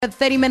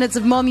30 minutes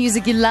of more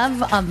music you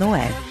love on the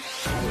way.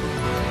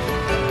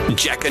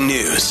 Jacka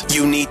News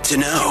you need to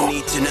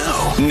know.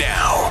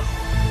 Now.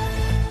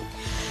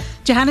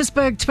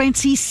 Johannesburg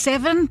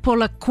 27,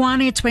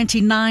 Polokwane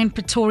 29,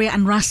 Pretoria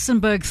and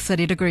Rustenburg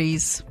 30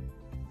 degrees.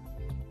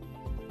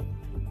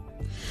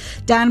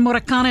 Dan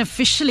Morakane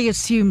officially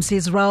assumes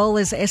his role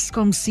as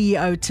Eskom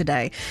CEO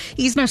today.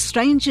 He's no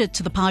stranger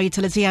to the power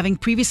utility, having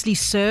previously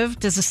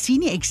served as a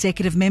senior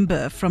executive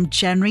member from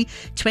January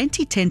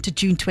 2010 to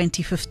June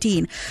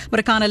 2015.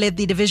 Morakane led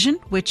the division,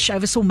 which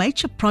oversaw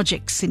major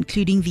projects,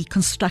 including the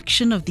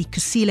construction of the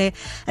Kusile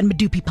and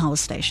Medupi power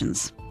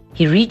stations.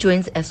 He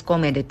rejoins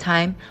Eskom at a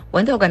time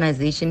when the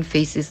organization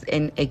faces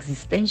an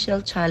existential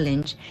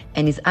challenge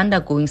and is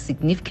undergoing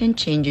significant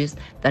changes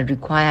that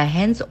require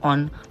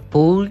hands-on,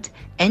 bold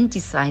and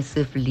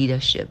decisive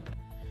leadership.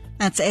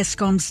 That's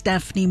Eskom's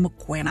Daphne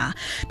Mokoena.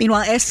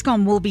 Meanwhile,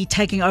 Eskom will be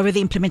taking over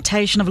the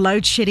implementation of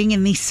load shedding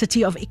in the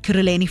city of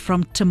Ekurhuleni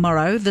from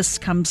tomorrow. This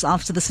comes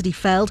after the city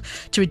failed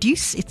to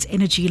reduce its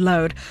energy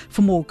load.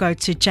 For more, go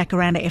to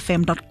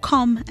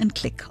JacarandaFM.com and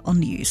click on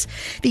news.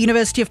 The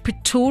University of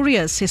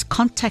Pretoria says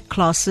contact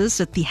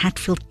classes at the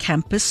Hatfield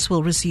campus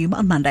will resume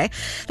on Monday.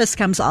 This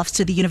comes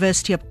after the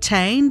university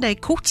obtained a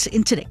court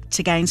interdict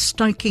against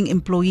striking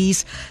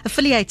employees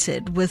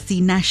affiliated with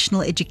the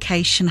National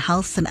Education,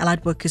 Health and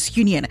Allied Workers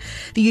Union.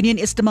 The union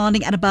is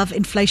demanding an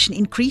above-inflation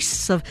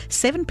increase of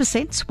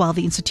 7%, while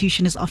the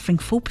institution is offering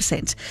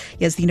 4%.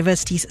 Here's the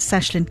university's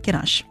Sashlin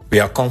Kirash. We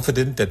are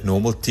confident that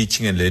normal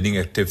teaching and learning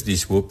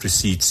activities will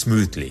proceed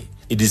smoothly.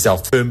 It is our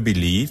firm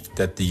belief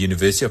that the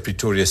University of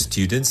Pretoria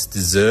students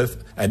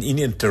deserve an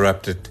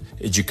uninterrupted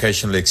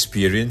educational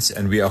experience,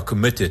 and we are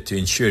committed to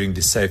ensuring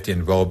the safety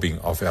and well-being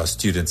of our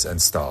students and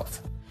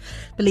staff.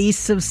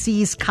 Police have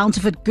seized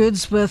counterfeit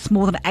goods worth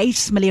more than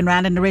 8 million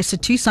rand and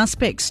arrested 2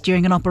 suspects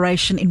during an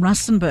operation in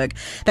Rustenburg.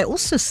 They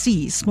also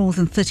seized more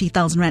than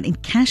 30,000 rand in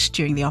cash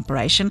during the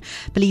operation.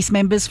 Police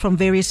members from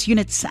various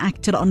units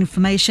acted on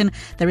information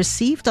they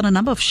received on a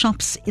number of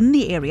shops in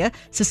the area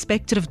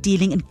suspected of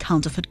dealing in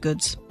counterfeit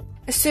goods.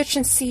 A search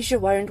and seizure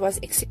warrant was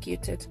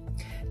executed.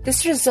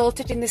 This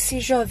resulted in the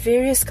seizure of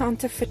various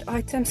counterfeit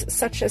items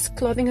such as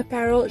clothing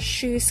apparel,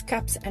 shoes,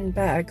 caps and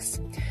bags.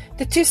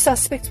 The 2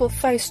 suspects will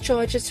face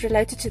charges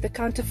related to the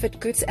Counterfeit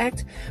Goods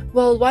Act,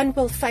 while one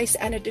will face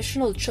an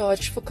additional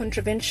charge for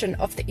contravention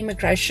of the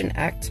Immigration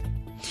Act.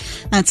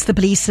 That's the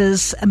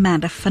police's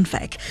Amanda van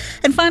Wyk.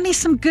 And finally,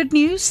 some good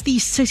news. The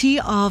City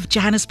of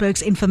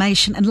Johannesburg's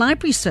Information and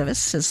Library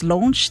Service has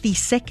launched the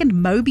second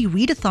Moby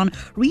Readathon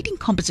reading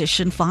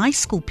competition for high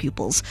school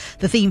pupils.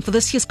 The theme for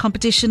this year's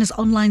competition is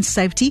online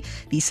safety.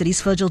 The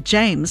city's Virgil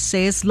James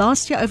says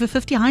last year over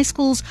 50 high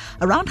schools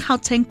around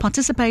Gauteng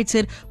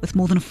participated with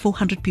more than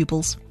 400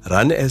 pupils.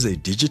 Run as a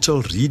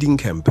digital reading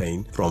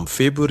campaign from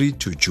February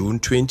to June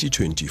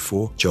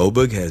 2024,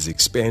 Joburg has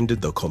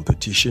expanded the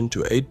competition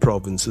to 8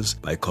 provinces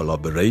by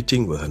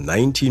collaborating with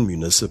 19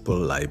 municipal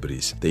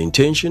libraries. The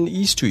intention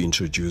is to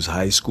introduce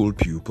high school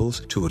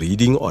pupils to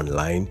reading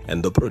online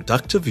and the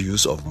productive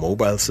use of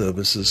mobile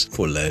services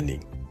for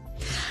learning.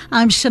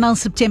 I'm Chanel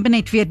September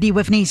net weer die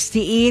hoofnuus.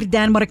 Die eer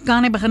Dan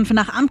Morakane begin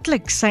vandag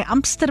amptelik sy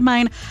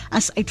amptstermyn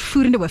as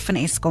uitvoerende hoof van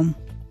Eskom.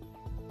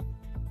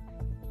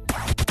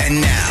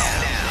 And now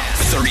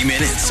 30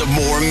 minutes of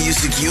more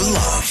music you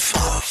love,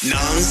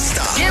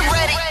 non-stop. Get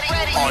ready.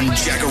 On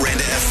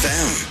Jacaranda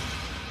FM.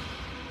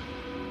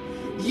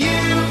 You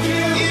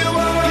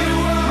are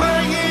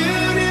my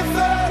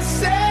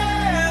universe,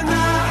 and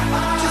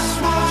I just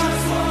want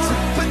to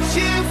put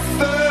you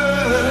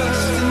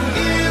first.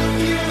 And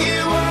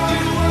you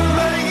are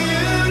my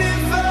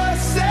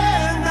universe,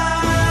 and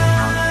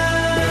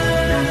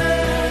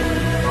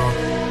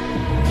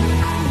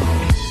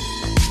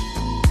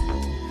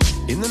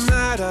in the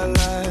night I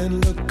lie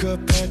and look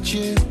up at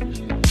you.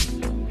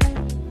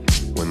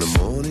 When the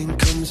morning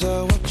comes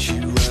I watch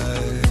you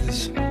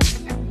rise.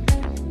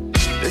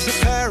 There's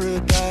a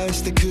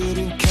paradise they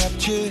couldn't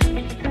capture,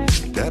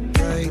 that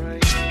bright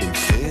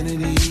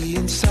infinity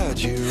inside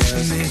your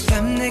eyes. 매일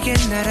밤 내게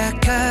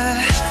날아가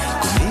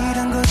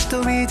꿈이란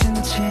것도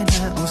잊은 채